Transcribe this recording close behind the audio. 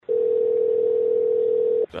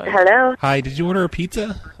Hello. Hi, did you order a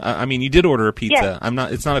pizza? I mean, you did order a pizza.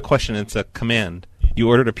 Yes. It's not a question, it's a command. You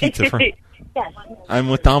ordered a pizza from... Yes. I'm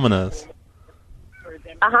with Domino's.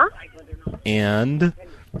 Uh-huh. And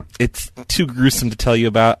it's too gruesome to tell you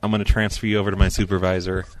about. I'm going to transfer you over to my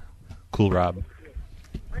supervisor, Cool Rob.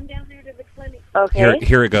 Okay.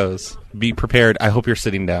 Here it goes. Be prepared. I hope you're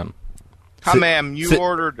sitting down. Hi, ma'am. You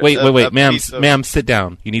ordered. Wait, ma'am. Pizza. Ma'am, sit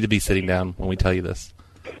down. You need to be sitting down when we tell you this.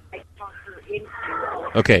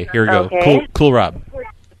 Okay, here we go. Okay. Cool Rob.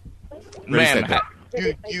 Ma'am,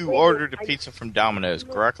 you ordered a pizza from Domino's,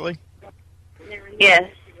 correctly? Yes.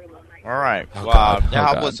 All right. Oh, Wow. God.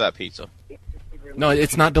 How God. was that pizza? No,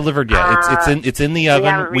 it's not delivered yet. It's in the oven. We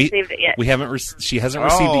haven't received it yet. We haven't. She hasn't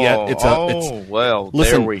received it yet. Well,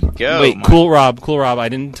 listen, there we go. Wait, Cool Rob. I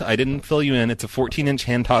didn't fill you in. It's a 14-inch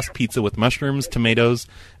hand tossed pizza with mushrooms, tomatoes,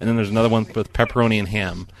 and then there's another one with pepperoni and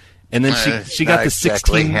ham. And then she got the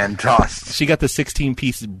 16 hand tossed. She got the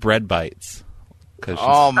 16-piece bread bites.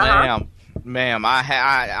 Oh, ma'am,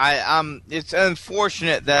 I'm. It's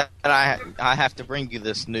unfortunate that I have to bring you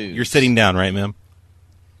this news. You're sitting down, right, ma'am?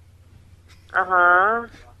 Uh-huh.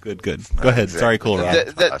 Good. Go ahead. Sorry, Cool Rob.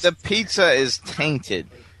 The pizza is tainted.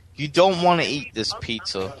 You don't want to eat this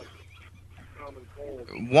pizza.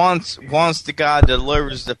 Once the guy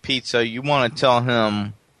delivers the pizza, you want to tell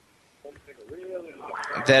him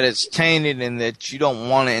that it's tainted and that you don't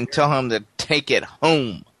want it, and tell him to take it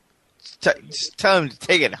home. Just tell him to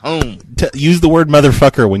take it home. Use the word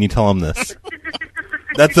motherfucker when you tell him this.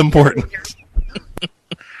 That's important.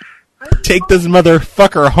 Take this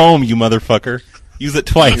motherfucker home, you motherfucker. Use it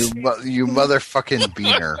twice. You motherfucking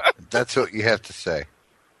beaner. That's what you have to say.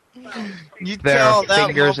 You There tell are that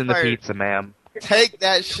fingers in the motherfucker, pizza, ma'am. take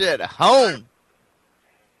that shit home.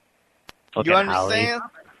 Fucking You understand?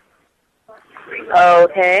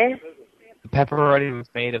 Okay. The pepperoni was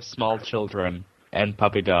made of small children and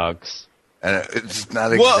puppy dogs. And it's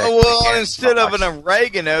not exactly Well, instead of an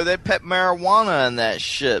oregano, they put marijuana in that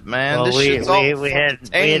shit, man. Well, this shit's all we had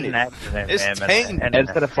an accident, It's man, tainted. and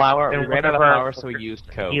Instead of flour, we and ran out of whenever flour, so we used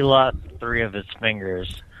Coke. he lost 3 of his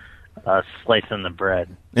fingers slicing the bread.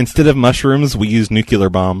 Instead of mushrooms, we use nuclear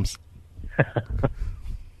bombs.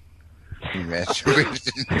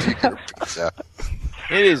 pizza.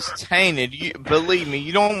 It is tainted. Believe me,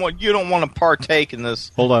 you don't want to partake in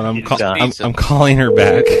this. Hold on, pizza. I'm calling her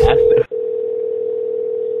back.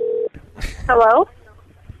 Hello?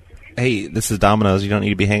 Hey, this is Domino's. You don't need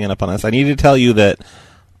to be hanging up on us. I need to tell you that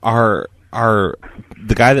the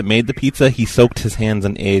guy that made the pizza, he soaked his hands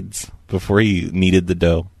in AIDS before he kneaded the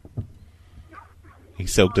dough. He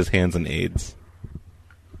soaked his hands in AIDS.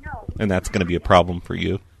 And that's going to be a problem for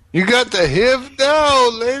you. You got the HIV now,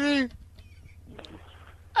 lady.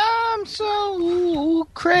 I'm so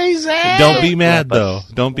crazy. Don't be mad, though.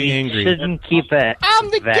 Don't be angry. Shouldn't keep it. I'm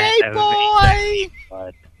the gay boy.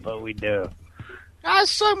 But we do. I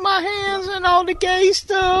suck my hands in all the gay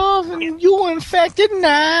stuff, and you infected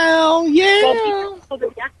now. Yeah. Well,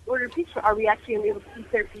 the order pizza. Are we actually going to be able to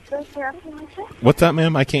eat their pizza? What's that,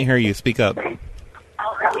 ma'am? I can't hear you. Speak up. Who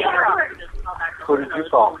did you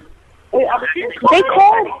call?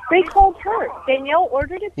 They called her. Danielle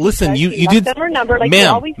ordered it. Listen, you did,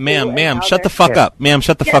 ma'am, shut the fuck up. Ma'am,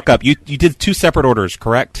 shut the fuck up. You did 2 separate orders,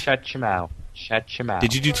 correct? Shut your mouth. Shut your mouth.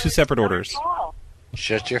 Did you do 2 separate orders?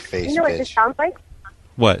 Shut your face, You know what this sounds like?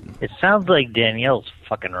 What? It sounds like Danielle's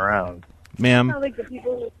fucking around. Ma'am? It sounds like the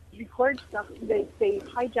people who record stuff, they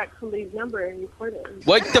hijack somebody's number and record it.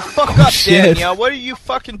 Wake the fuck up, Danielle. What are you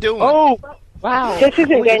fucking doing? Oh, wow. This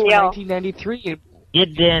isn't Danielle. 1993.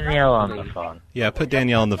 Get Danielle on the phone. Yeah, put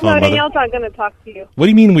Danielle on the No, phone, mother. Danielle's not going to talk to you. What do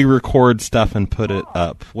you mean we record stuff and put it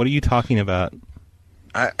up? What are you talking about?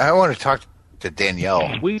 I want to talk to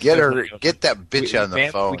Danielle. Get that bitch on the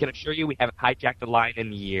phone. We can assure you we haven't hijacked the line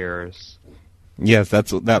in years. Yes,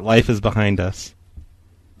 that life is behind us.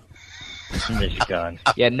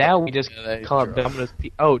 Yeah, now we just call it Domino's.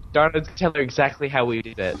 Oh, Donna, tell her exactly how we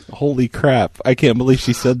did it. Holy crap. I can't believe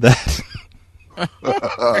she said that. Is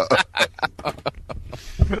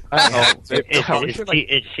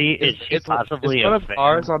she possibly one a of fan?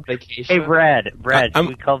 ours on vacation. Hey, Brad, should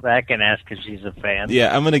we call back and ask if she's a fan?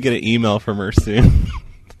 Yeah, I'm going to get an email from her soon.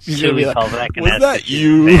 Should we call back and Was ask that if she's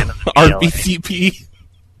you, a fan of the RBCP?